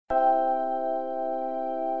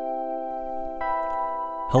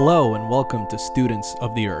Hello and welcome to Students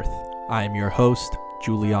of the Earth. I am your host,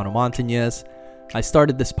 Juliano Montañez. I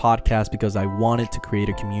started this podcast because I wanted to create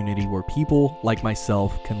a community where people like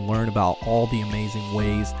myself can learn about all the amazing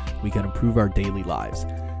ways we can improve our daily lives.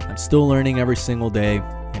 I'm still learning every single day,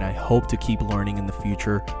 and I hope to keep learning in the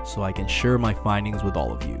future so I can share my findings with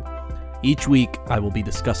all of you. Each week, I will be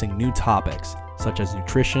discussing new topics such as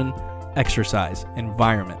nutrition, exercise,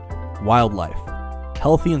 environment, wildlife,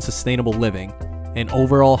 healthy and sustainable living, and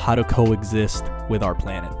overall how to coexist with our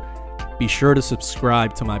planet. Be sure to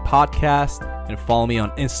subscribe to my podcast and follow me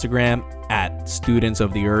on Instagram at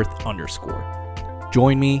studentsoftheearth_.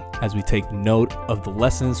 Join me as we take note of the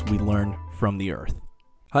lessons we learn from the Earth.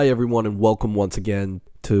 Hi everyone, and welcome once again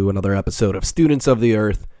to another episode of Students of the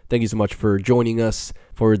Earth. Thank you so much for joining us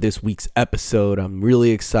for this week's episode. I'm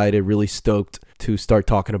really excited, really stoked to start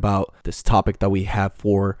talking about this topic that we have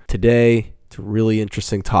for today. It's a really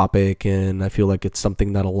interesting topic, and I feel like it's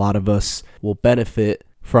something that a lot of us will benefit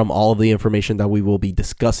from all of the information that we will be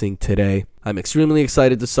discussing today. I'm extremely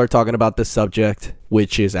excited to start talking about this subject,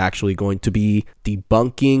 which is actually going to be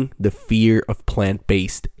debunking the fear of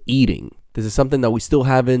plant-based eating. This is something that we still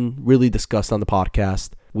haven't really discussed on the podcast.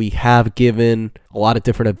 We have given a lot of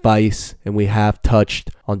different advice, and we have touched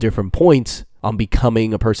on different points on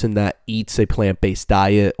becoming a person that eats a plant-based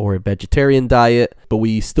diet or a vegetarian diet, but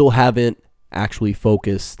we still haven't actually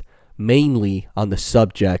focused mainly on the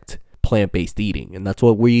subject plant-based eating. And that's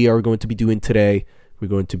what we are going to be doing today. We're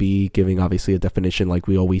going to be giving obviously a definition like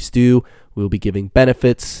we always do. We'll be giving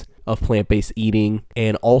benefits of plant-based eating,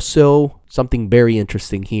 and also something very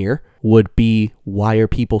interesting here would be, why are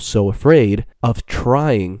people so afraid of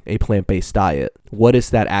trying a plant-based diet? What is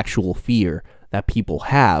that actual fear that people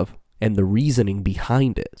have and the reasoning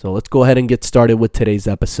behind it? So let's go ahead and get started with today's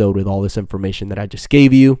episode with all this information that I just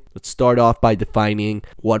gave you. Let's start off by defining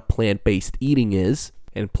what plant-based eating is.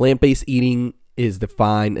 And plant-based eating is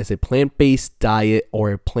defined as a plant-based diet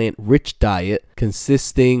or a plant-rich diet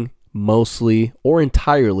consisting mostly or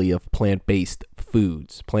entirely of plant-based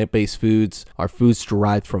foods. Plant-based foods are foods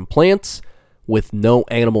derived from plants with no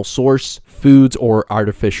animal source, foods, or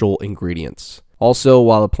artificial ingredients. Also,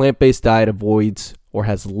 while a plant-based diet avoids or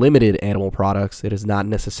has limited animal products, it is not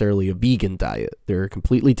necessarily a vegan diet. They're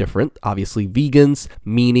completely different. Obviously, vegans,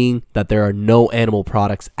 meaning that there are no animal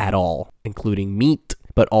products at all, including meat,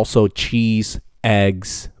 but also cheese,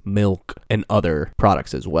 eggs, milk, and other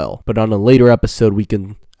products as well. But on a later episode, we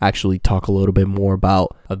can actually talk a little bit more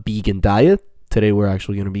about a vegan diet. Today, we're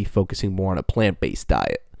actually going to be focusing more on a plant-based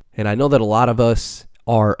diet. And I know that a lot of us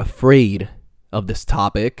are afraid of this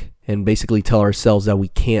topic and basically tell ourselves that we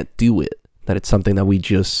can't do it, that it's something that we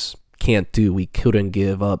just can't do. We couldn't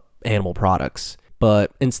give up animal products.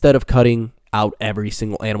 But instead of cutting out every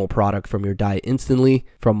single animal product from your diet instantly,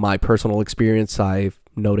 from my personal experience, I've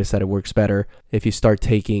noticed that it works better if you start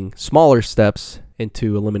taking smaller steps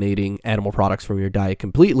into eliminating animal products from your diet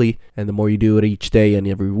completely. And the more you do it each day and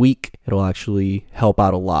every week, it'll actually help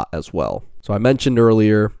out a lot as well. So I mentioned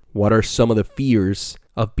earlier, what are some of the fears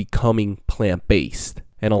of becoming plant-based?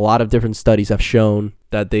 And a lot of different studies have shown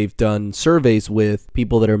that they've done surveys with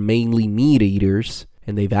people that are mainly meat eaters,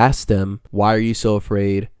 and they've asked them, why are you so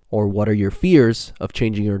afraid? Or what are your fears of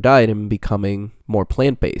changing your diet and becoming more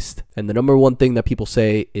plant-based? And the number one thing that people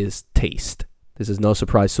say is taste. This is no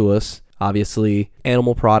surprise to us. Obviously,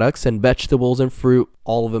 animal products and vegetables and fruit,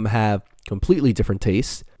 all of them have completely different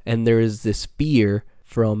tastes. And there is this fear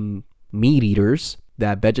from meat eaters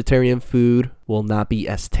that vegetarian food will not be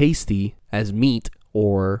as tasty as meat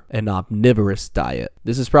or an omnivorous diet.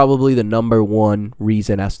 This is probably the number one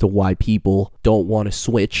reason as to why people don't want to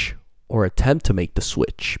switch or attempt to make the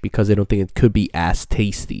switch, because they don't think it could be as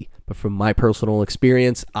tasty. But from my personal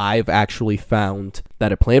experience, I've actually found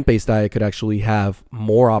that a plant-based diet could actually have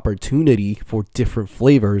more opportunity for different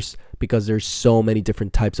flavors, because there's so many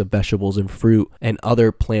different types of vegetables and fruit and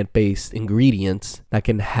other plant-based ingredients that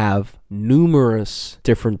can have numerous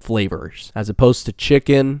different flavors, as opposed to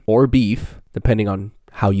chicken or beef, depending on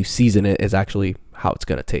how you season it, is actually how it's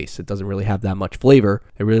going to taste. It doesn't really have that much flavor.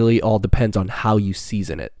 It really all depends on how you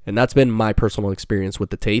season it. And that's been my personal experience with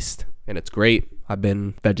the taste, and it's great. I've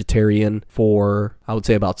been vegetarian for, I would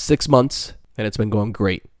say, about 6 months, and it's been going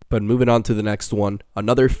great. But moving on to the next one,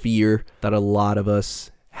 another fear that a lot of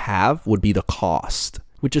us have would be the cost,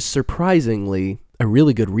 which is surprisingly a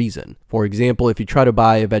really good reason. For example, if you try to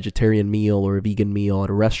buy a vegetarian meal or a vegan meal at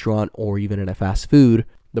a restaurant or even in a fast food,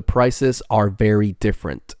 the prices are very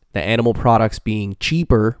different. The animal products being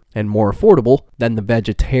cheaper and more affordable than the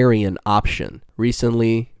vegetarian option.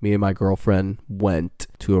 Recently, me and my girlfriend went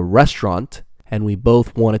to a restaurant and we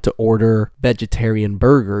both wanted to order vegetarian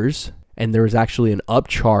burgers, and there was actually an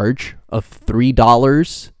upcharge of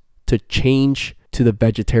 $3 to change to the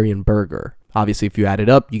vegetarian burger. Obviously, if you add it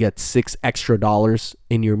up, you get $6 extra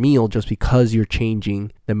in your meal just because you're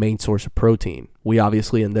changing the main source of protein. We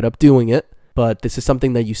obviously ended up doing it, but this is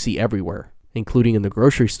something that you see everywhere, including in the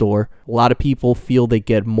grocery store. A lot of people feel they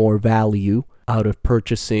get more value out of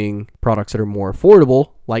purchasing products that are more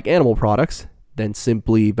affordable, like animal products, than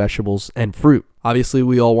simply vegetables and fruit. Obviously,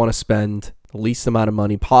 we all want to spend the least amount of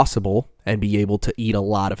money possible and be able to eat a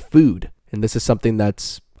lot of food. And this is something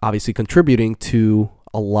that's obviously contributing to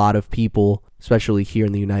a lot of people, especially here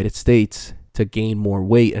in the United States, to gain more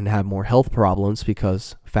weight and have more health problems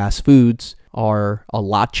because fast foods are a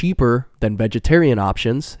lot cheaper than vegetarian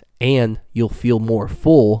options, and you'll feel more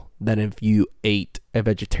full than if you ate a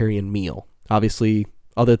vegetarian meal. Obviously,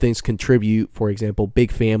 other things contribute. For example,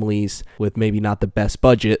 big families with maybe not the best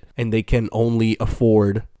budget, and they can only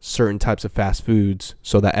afford certain types of fast foods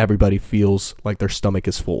so that everybody feels like their stomach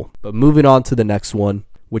is full. But moving on to the next one,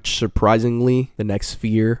 which surprisingly, the next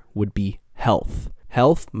fear would be health.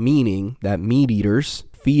 Health meaning that meat eaters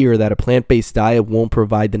fear that a plant-based diet won't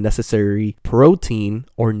provide the necessary protein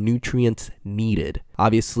or nutrients needed.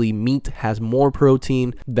 Obviously, meat has more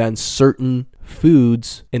protein than certain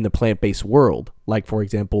foods in the plant-based world, like for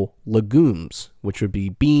example, legumes, which would be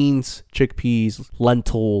beans, chickpeas,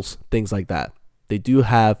 lentils, things like that. They do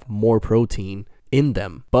have more protein in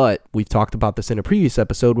them, but we've talked about this in a previous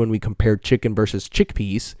episode when we compared chicken versus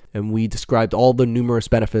chickpeas, and we described all the numerous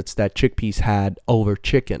benefits that chickpeas had over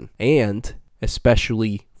chicken, and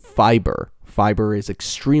especially fiber. Fiber is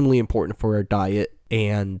extremely important for our diet,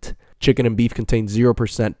 and chicken and beef contain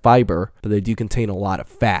 0% fiber, but they do contain a lot of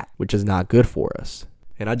fat, which is not good for us.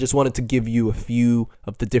 And I just wanted to give you a few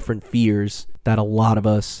of the different fears that a lot of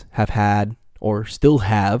us have had or still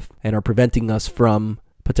have and are preventing us from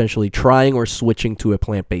potentially trying or switching to a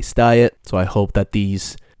plant-based diet. So I hope that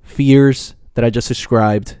these fears that I just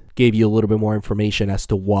described gave you a little bit more information as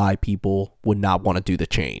to why people would not want to do the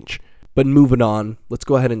change. But moving on, let's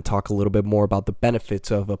go ahead and talk a little bit more about the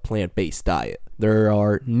benefits of a plant-based diet. There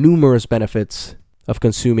are numerous benefits of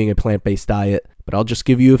consuming a plant-based diet, but I'll just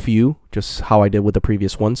give you a few, just how I did with the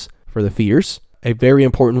previous ones for the fears. A very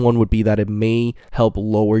important one would be that it may help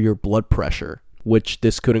lower your blood pressure, which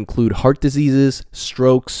this could include heart diseases,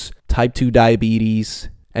 strokes, type 2 diabetes,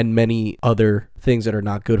 and many other things that are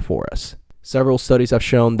not good for us. Several studies have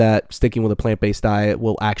shown that sticking with a plant-based diet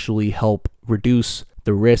will actually help reduce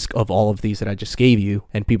the risk of all of these that I just gave you,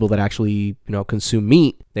 and people that actually, consume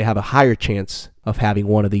meat, they have a higher chance of having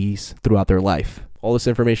one of these throughout their life. All this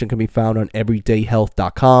information can be found on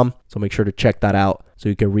everydayhealth.com, so make sure to check that out so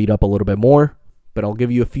you can read up a little bit more. But I'll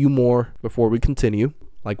give you a few more before we continue.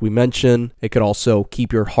 Like we mentioned, it could also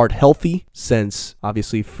keep your heart healthy, since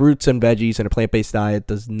obviously fruits and veggies in a plant-based diet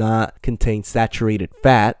does not contain saturated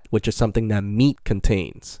fat, which is something that meat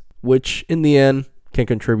contains, which in the end can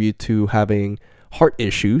contribute to having heart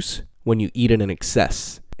issues when you eat it in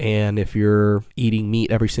excess. And if you're eating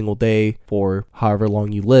meat every single day for however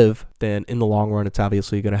long you live, then in the long run, it's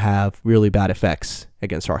obviously going to have really bad effects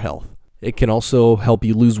against our health. It can also help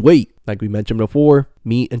you lose weight. Like we mentioned before,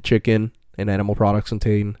 meat and chicken and animal products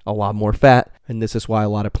contain a lot more fat, and this is why a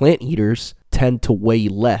lot of plant eaters tend to weigh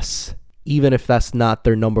less, even if that's not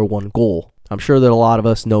their number one goal. I'm sure that a lot of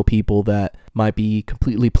us know people that might be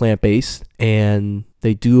completely plant-based and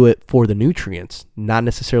they do it for the nutrients, not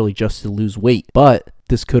necessarily just to lose weight. But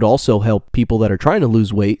this could also help people that are trying to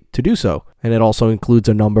lose weight to do so. And it also includes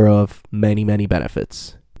a number of many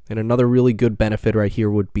benefits. And another really good benefit right here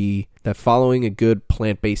would be that following a good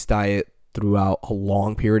plant-based diet throughout a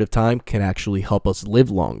long period of time can actually help us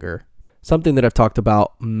live longer. Something that I've talked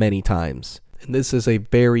about many times. And this is a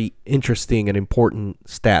very interesting and important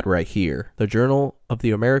stat right here. The Journal of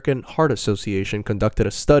the American Heart Association conducted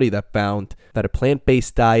a study that found that a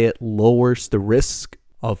plant-based diet lowers the risk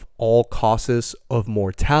of all causes of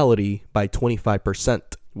mortality by 25%,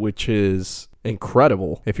 which is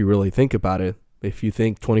incredible if you really think about it. If you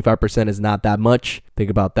think 25% is not that much,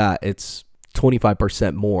 think about that. It's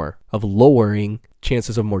 25% more of lowering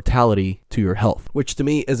chances of mortality to your health, which to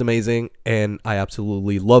me is amazing, and I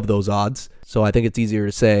absolutely love those odds. So I think it's easier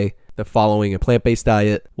to say that following a plant-based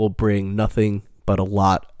diet will bring nothing but a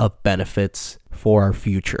lot of benefits for our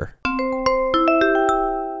future.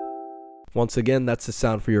 Once again, that's the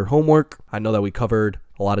sound for your homework. I know that we covered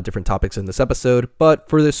a lot of different topics in this episode, but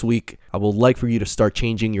for this week, I would like for you to start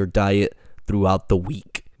changing your diet throughout the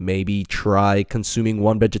week. Maybe try consuming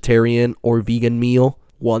one vegetarian or vegan meal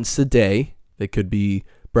once a day. It could be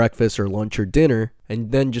breakfast or lunch or dinner,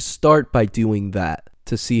 and then just start by doing that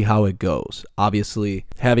to see how it goes. Obviously,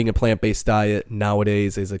 having a plant-based diet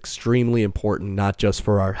nowadays is extremely important, not just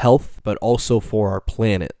for our health, but also for our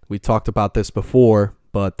planet. We talked about this before,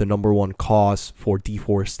 but the number one cause for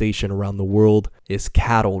deforestation around the world is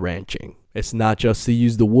cattle ranching. It's not just to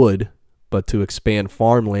use the wood, but to expand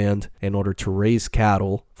farmland in order to raise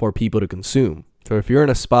cattle for people to consume. So if you're in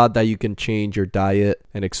a spot that you can change your diet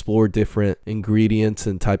and explore different ingredients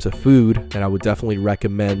and types of food, then I would definitely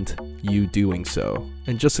recommend you doing so.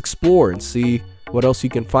 And just explore and see what else you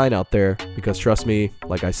can find out there. Because trust me,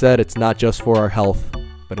 like I said, it's not just for our health,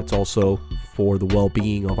 but it's also for the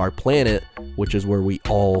well-being of our planet, which is where we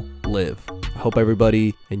all live. I hope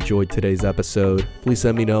everybody enjoyed today's episode. Please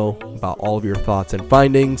let me know about all of your thoughts and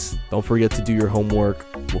findings. Don't forget to do your homework.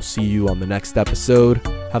 We'll see you on the next episode.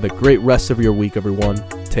 Have a great rest of your week, everyone.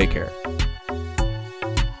 Take care.